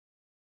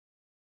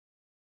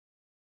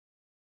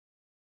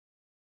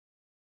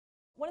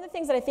One of the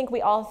things that I think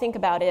we all think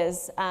about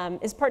is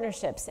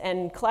partnerships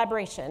and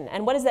collaboration,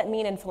 and what does that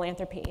mean in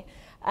philanthropy?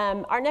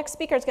 Our next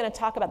speaker is going to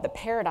talk about the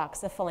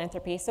paradox of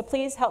philanthropy, so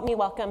please help me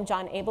welcome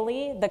John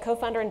Abele, the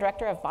co-founder and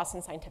director of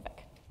Boston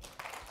Scientific.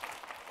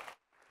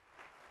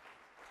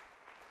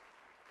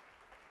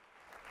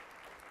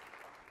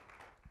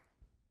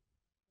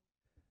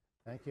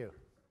 Thank you.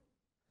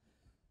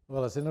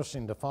 Well, it's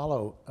interesting to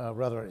follow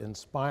rather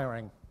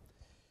inspiring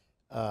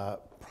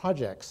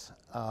projects.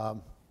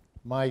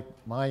 My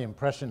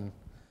impression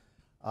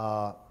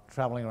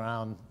traveling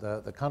around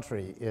the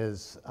country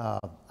is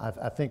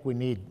I think we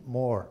need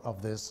more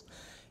of this,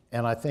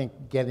 and I think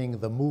getting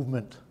the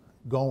movement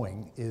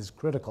going is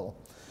critical.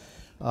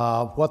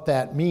 What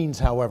that means,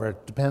 however,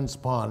 depends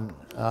upon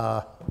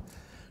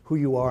who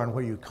you are and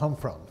where you come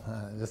from.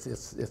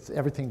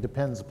 Everything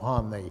depends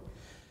upon the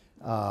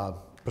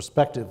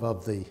perspective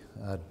of the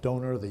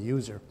donor, the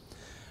user.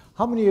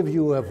 How many of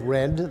you have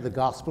read The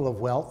Gospel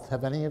of Wealth?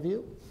 Have any of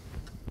you?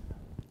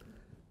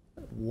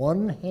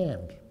 One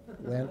hand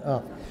went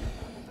up.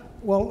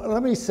 Well,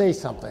 let me say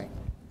something.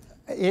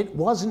 It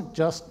wasn't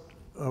just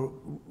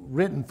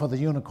written for the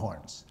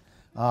unicorns.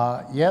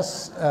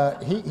 Yes,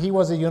 he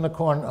was a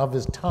unicorn of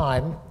his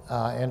time,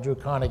 Andrew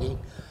Carnegie.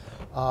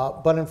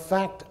 But in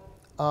fact,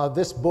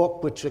 this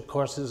book, which of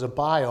course is a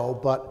bio,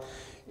 but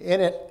in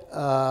it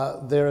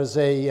there is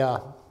a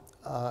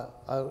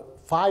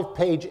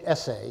 5-page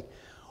essay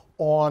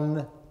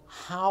on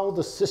how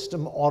the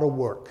system ought to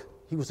work.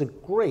 He was a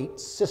great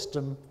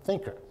system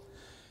thinker.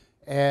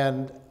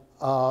 And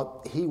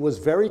he was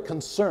very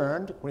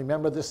concerned,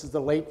 remember this is the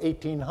late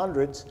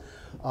 1800s,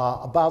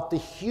 about the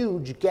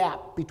huge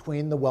gap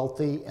between the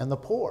wealthy and the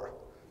poor.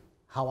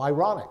 How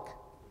ironic.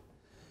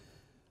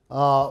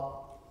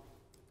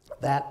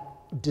 That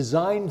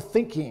design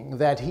thinking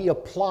that he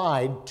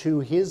applied to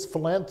his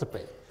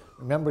philanthropy,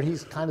 remember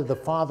he's kind of the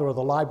father of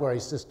the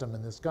library system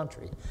in this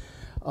country,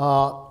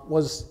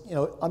 was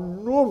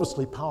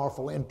enormously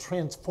powerful and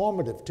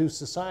transformative to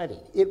society.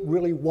 It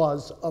really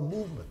was a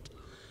movement.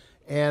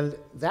 And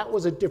that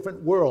was a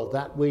different world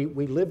that we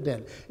lived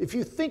in. If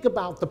you think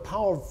about the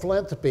power of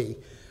philanthropy,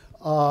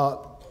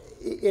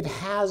 it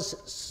has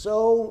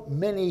so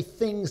many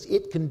things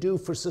it can do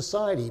for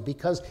society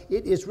because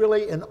it is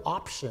really an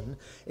option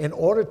in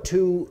order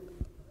to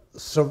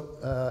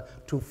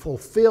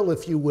fulfill,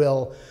 if you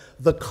will,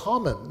 the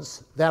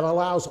commons that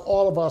allows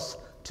all of us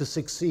to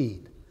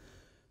succeed.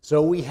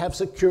 So we have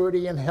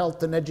security and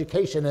health and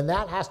education, and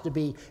that has to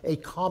be a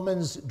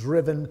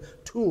commons-driven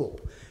tool.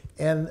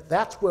 And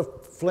that's where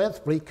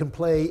philanthropy can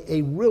play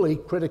a really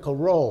critical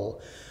role.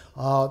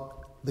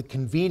 The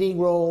convening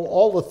role,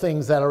 all the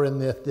things that are in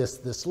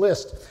this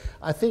list.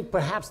 I think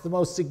perhaps the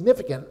most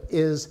significant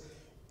is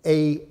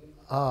a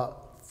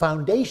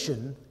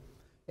foundation,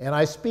 and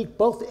I speak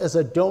both as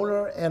a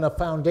donor and a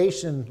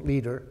foundation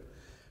leader,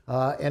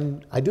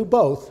 and I do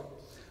both.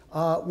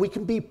 We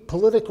can be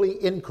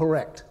politically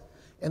incorrect.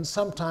 And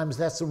sometimes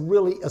that's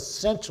really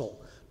essential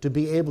to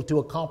be able to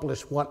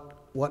accomplish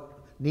what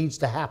needs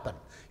to happen.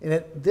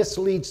 And this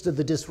leads to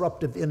the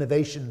disruptive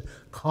innovation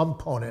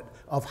component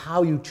of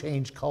how you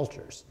change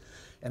cultures.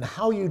 And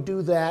how you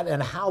do that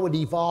and how it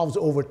evolves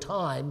over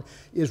time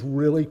is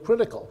really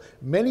critical.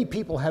 Many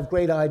people have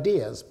great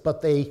ideas,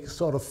 but they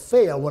sort of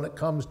fail when it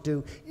comes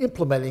to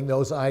implementing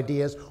those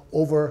ideas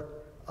over,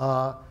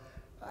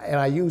 and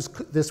I use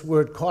this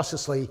word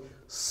cautiously,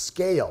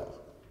 scale.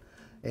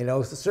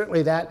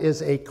 Certainly that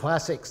is a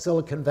classic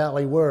Silicon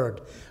Valley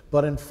word,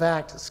 but in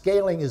fact,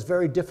 scaling is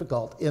very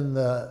difficult in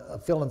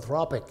the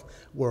philanthropic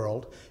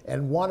world,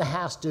 and one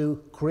has to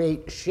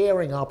create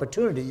sharing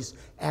opportunities,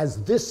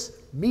 as this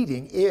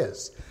meeting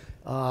is.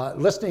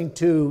 Listening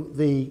to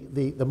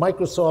the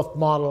Microsoft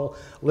model,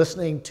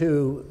 listening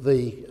to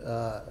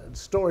the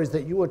stories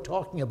that you were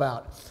talking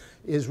about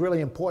is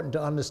really important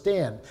to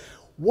understand.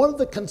 One of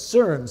the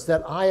concerns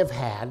that I have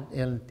had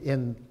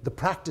in the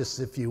practice,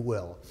 if you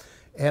will,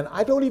 and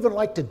I don't even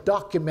like to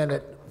document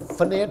it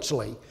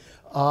financially,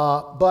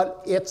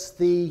 but it's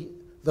the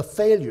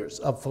failures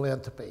of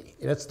philanthropy.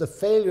 And it's the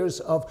failures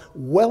of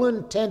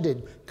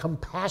well-intended,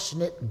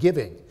 compassionate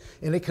giving.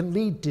 And it can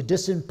lead to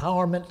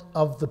disempowerment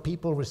of the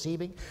people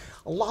receiving.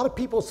 A lot of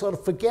people sort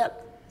of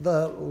forget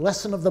the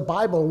lesson of the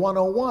Bible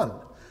 101.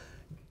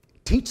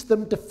 Teach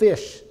them to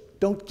fish.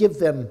 Don't give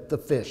them the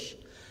fish.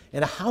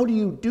 And how do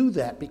you do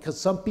that? Because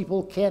some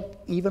people can't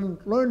even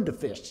learn to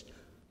fish.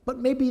 But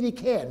maybe they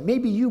can.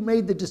 Maybe you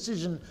made the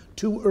decision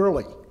too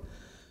early.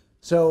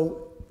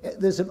 So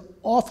there's an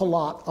awful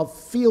lot of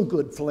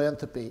feel-good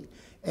philanthropy.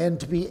 And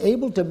to be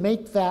able to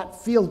make that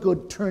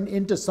feel-good turn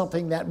into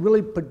something that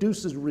really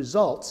produces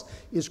results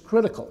is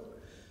critical.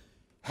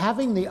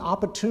 Having the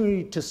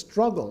opportunity to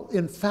struggle,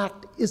 in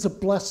fact, is a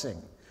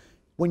blessing.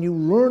 When you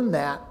learn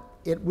that,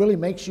 it really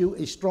makes you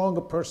a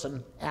stronger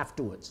person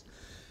afterwards.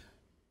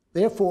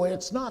 Therefore,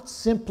 it's not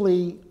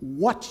simply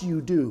what you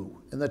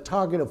do and the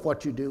target of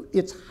what you do,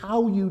 it's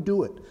how you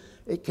do it.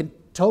 It can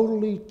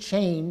totally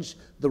change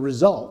the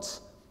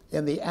results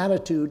and the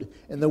attitude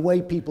and the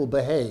way people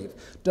behave.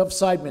 Dov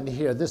Seidman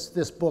here,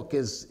 this book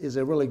is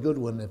a really good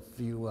one if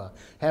you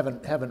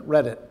haven't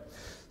read it.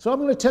 So I'm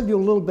going to tell you a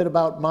little bit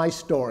about my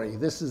story.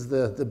 This is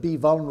the be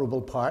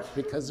vulnerable part,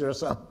 because there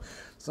are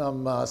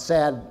some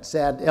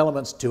sad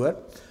elements to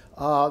it.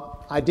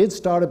 I did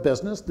start a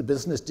business. The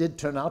business did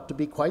turn out to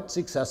be quite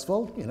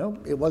successful. You know,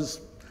 it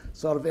was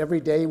sort of every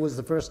day was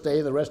the first day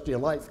of the rest of your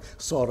life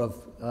sort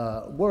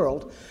of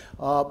world.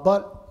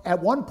 But at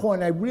one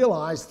point I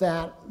realized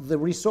that the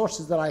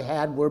resources that I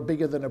had were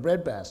bigger than a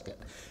breadbasket.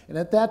 And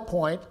at that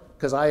point,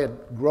 because I had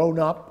grown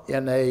up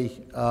in a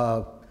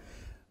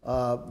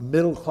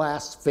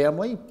middle-class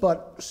family,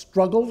 but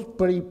struggled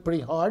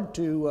pretty hard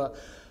to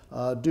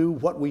do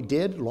what we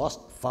did.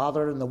 Lost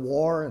father in the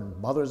war, and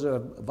mother's a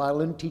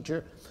violin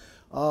teacher.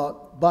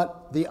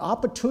 But the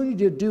opportunity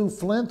to do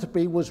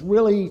philanthropy was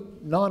really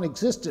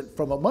non-existent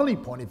from a money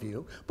point of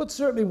view, but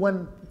certainly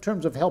in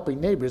terms of helping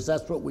neighbors,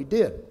 that's what we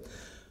did.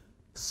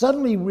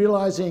 Suddenly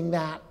realizing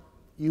that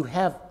you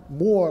have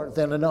more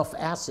than enough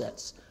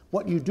assets,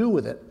 what you do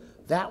with it,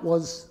 that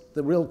was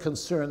the real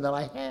concern that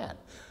I had.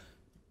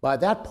 By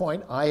that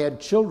point, I had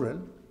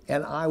children,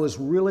 and I was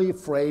really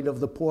afraid of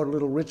the poor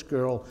little rich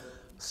girl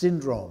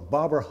syndrome.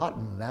 Barbara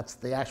Hutton, that's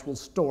the actual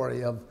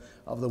story of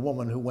the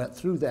woman who went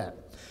through that.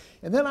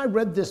 And then I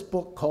read this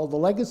book called The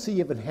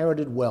Legacy of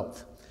Inherited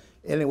Wealth,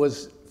 and it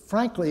was,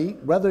 frankly,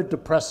 rather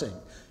depressing.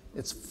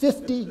 It's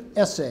 50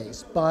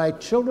 essays by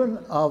children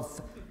of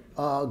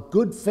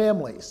good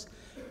families,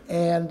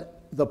 and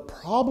the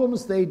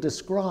problems they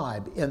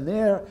describe in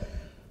their,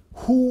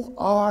 who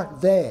are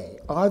they?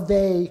 Are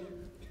they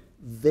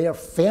their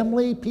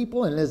family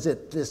people, and is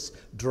it this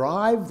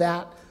drive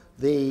that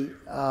the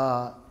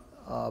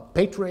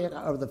patriarch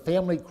of the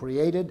family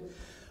created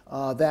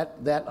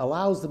that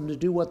allows them to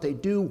do what they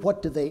do?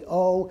 What do they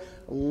owe?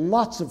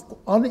 Lots of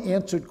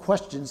unanswered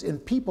questions in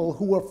people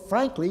who were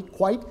frankly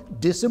quite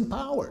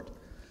disempowered.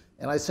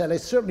 And I said I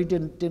certainly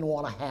didn't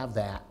want to have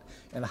that.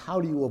 And how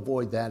do you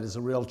avoid that is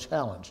a real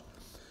challenge.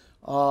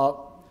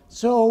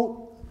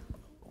 So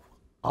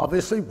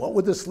obviously, what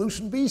would the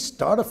solution be?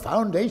 Start a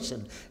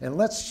foundation and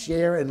let's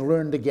share and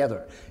learn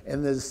together.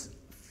 And there's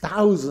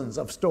thousands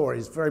of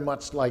stories very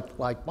much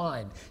like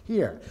mine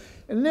here.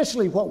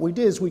 Initially, what we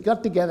did is we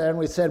got together and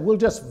we said, we'll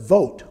just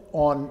vote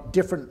on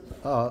different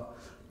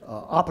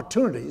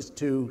opportunities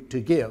to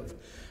give.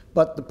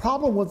 But the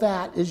problem with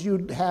that is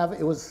you'd have,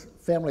 it was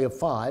a family of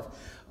 5,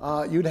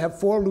 you'd have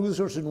 4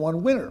 losers and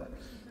 1 winner.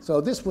 So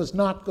this was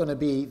not going to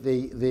be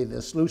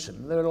the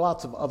solution. There are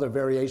lots of other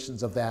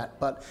variations of that,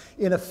 but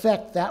in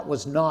effect, that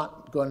was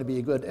not going to be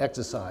a good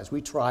exercise.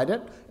 We tried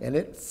it, and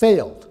it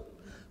failed.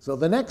 So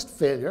the next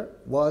failure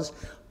was,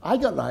 I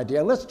got an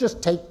idea, let's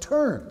just take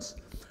turns.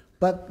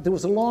 But there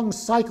was a long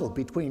cycle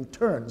between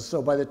turns,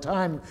 so by the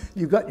time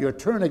you got your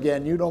turn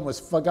again, you'd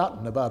almost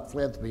forgotten about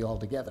philanthropy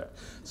altogether.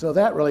 So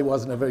that really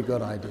wasn't a very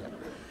good idea.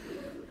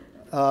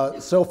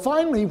 So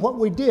finally, what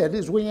we did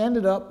is we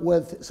ended up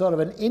with sort of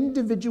an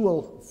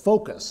individual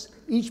focus.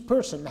 Each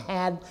person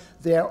had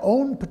their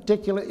own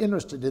particular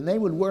interest, and they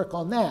would work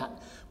on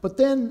that. But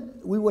then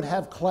we would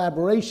have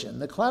collaboration.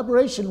 The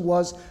collaboration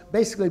was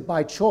basically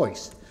by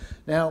choice.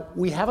 Now,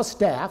 we have a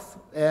staff,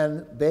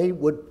 and they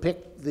would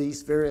pick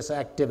these various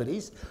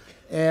activities,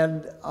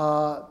 and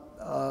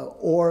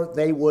or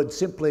they would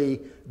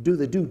simply do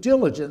the due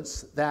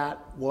diligence that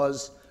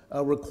was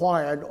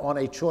required on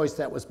a choice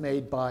that was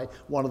made by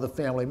one of the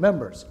family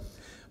members.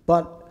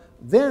 But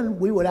then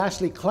we would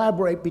actually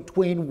collaborate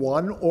between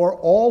one or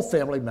all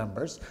family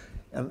members.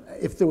 And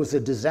if there was a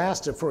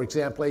disaster, for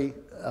example,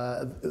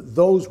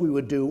 those we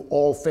would do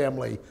all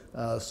family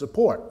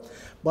support.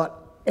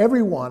 But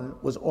everyone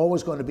was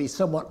always going to be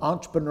somewhat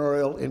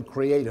entrepreneurial and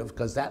creative,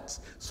 because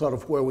that's sort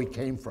of where we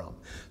came from.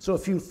 So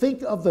if you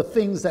think of the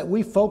things that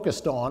we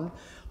focused on,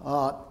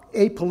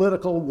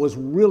 apolitical was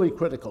really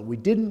critical. We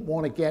didn't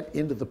want to get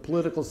into the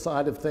political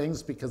side of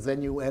things, because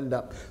then you end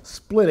up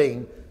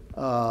splitting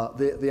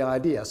the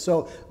idea.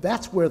 So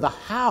that's where the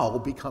how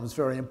becomes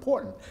very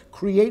important.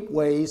 Create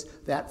ways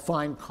that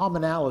find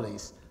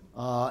commonalities.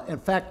 In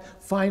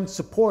fact, find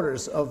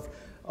supporters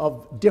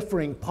of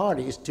differing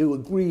parties to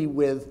agree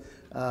with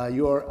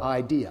your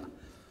idea.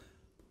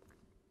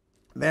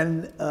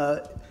 Then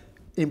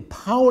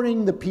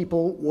empowering the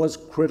people was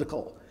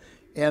critical.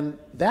 And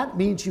that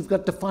means you've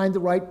got to find the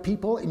right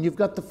people, and you've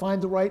got to find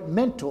the right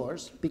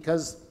mentors,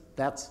 because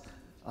that's,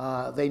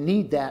 they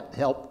need that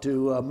help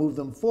to move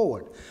them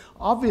forward.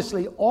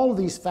 Obviously, all of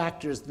these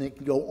factors, they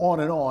can go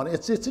on and on.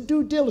 It's a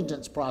due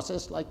diligence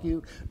process like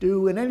you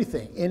do in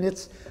anything. And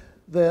it's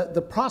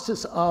the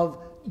process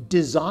of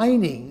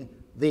designing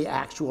the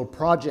actual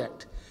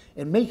project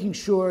and making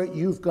sure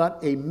you've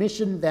got a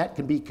mission that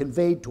can be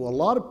conveyed to a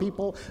lot of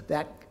people,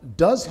 that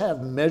does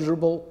have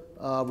measurable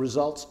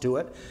results to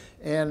it,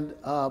 and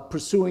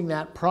pursuing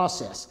that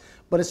process.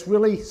 But it's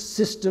really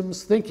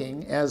systems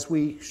thinking, as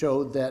we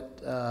showed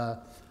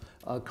that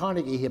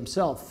Carnegie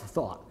himself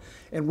thought,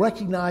 and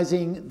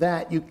recognizing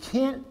that you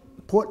can't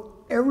put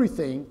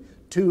everything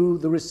to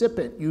the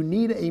recipient. You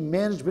need a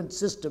management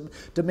system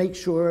to make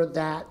sure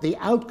that the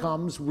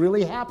outcomes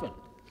really happen.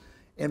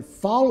 And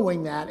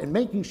following that and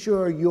making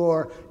sure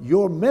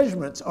your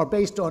measurements are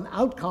based on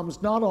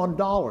outcomes, not on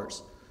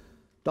dollars.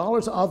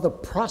 Dollars are the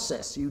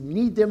process. You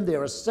need them,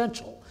 they're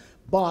essential.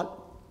 But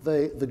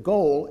the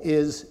goal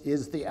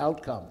is the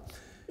outcome.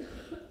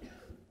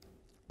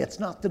 It's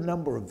not the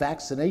number of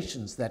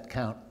vaccinations that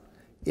count.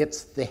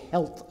 It's the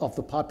health of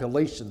the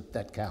population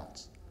that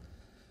counts.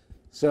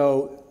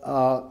 So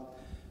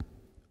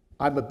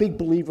I'm a big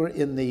believer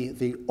in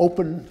the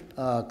open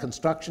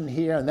construction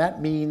here, and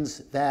that means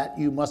that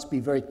you must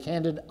be very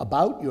candid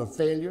about your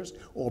failures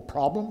or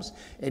problems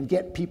and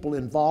get people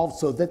involved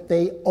so that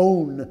they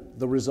own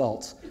the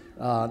results,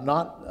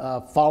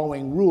 not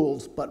following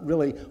rules, but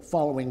really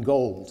following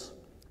goals.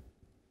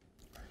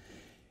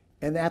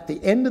 And at the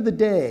end of the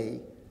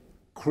day,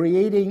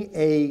 creating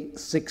a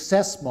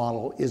success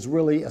model is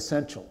really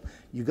essential.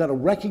 You've got to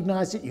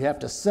recognize it, you have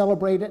to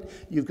celebrate it,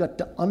 you've got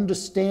to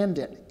understand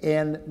it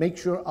and make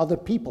sure other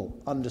people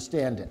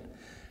understand it.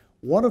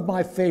 One of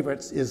my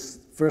favorites is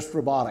FIRST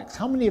Robotics.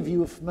 How many of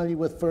you are familiar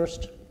with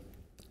FIRST?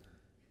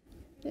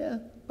 Yeah,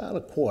 about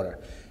a quarter.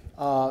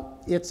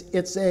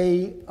 It's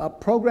a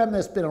program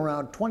that's been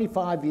around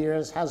 25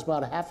 years, has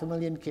about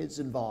 500,000 kids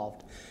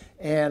involved,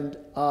 and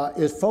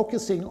is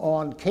focusing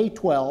on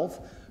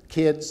K-12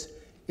 kids.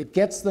 It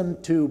gets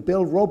them to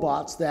build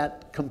robots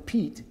that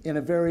compete in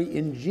a very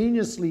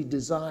ingeniously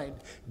designed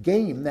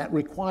game that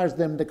requires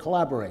them to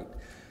collaborate.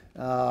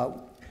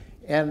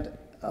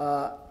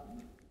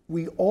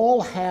 We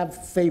all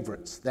have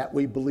favorites that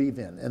we believe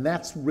in, and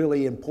that's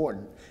really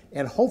important.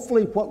 And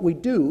hopefully what we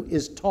do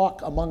is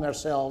talk among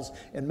ourselves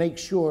and make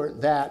sure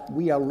that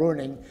we are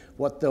learning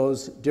what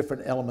those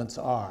different elements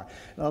are.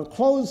 And I'll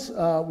close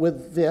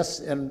with this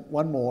and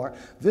one more.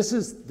 This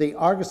is the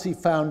Argosy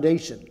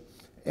Foundation.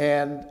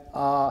 And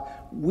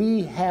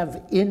we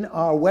have in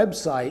our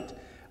website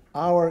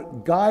our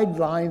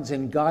guidelines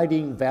and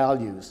guiding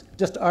values.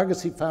 Just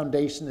Argosy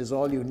Foundation is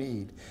all you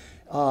need.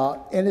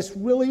 And it's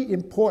really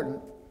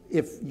important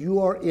if you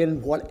are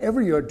in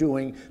whatever you're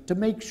doing to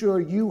make sure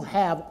you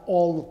have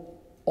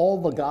all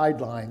the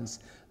guidelines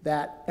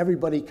that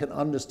everybody can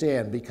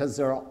understand, because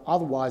there are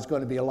otherwise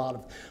going to be a lot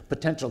of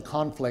potential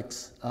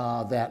conflicts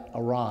that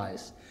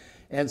arise.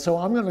 And so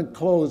I'm going to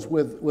close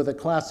with a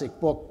classic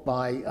book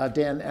by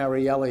Dan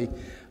Ariely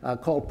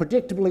called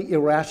Predictably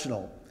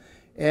Irrational.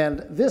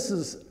 And this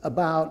is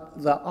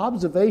about the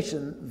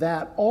observation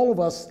that all of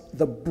us,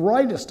 the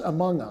brightest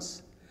among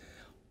us,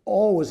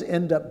 always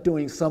end up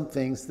doing some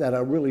things that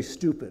are really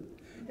stupid.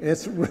 And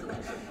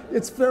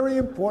it's very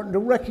important to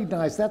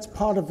recognize that's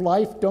part of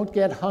life. Don't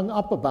get hung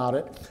up about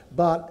it.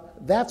 But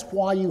that's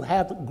why you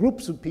have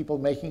groups of people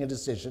making a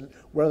decision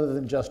rather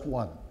than just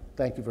one.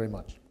 Thank you very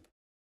much.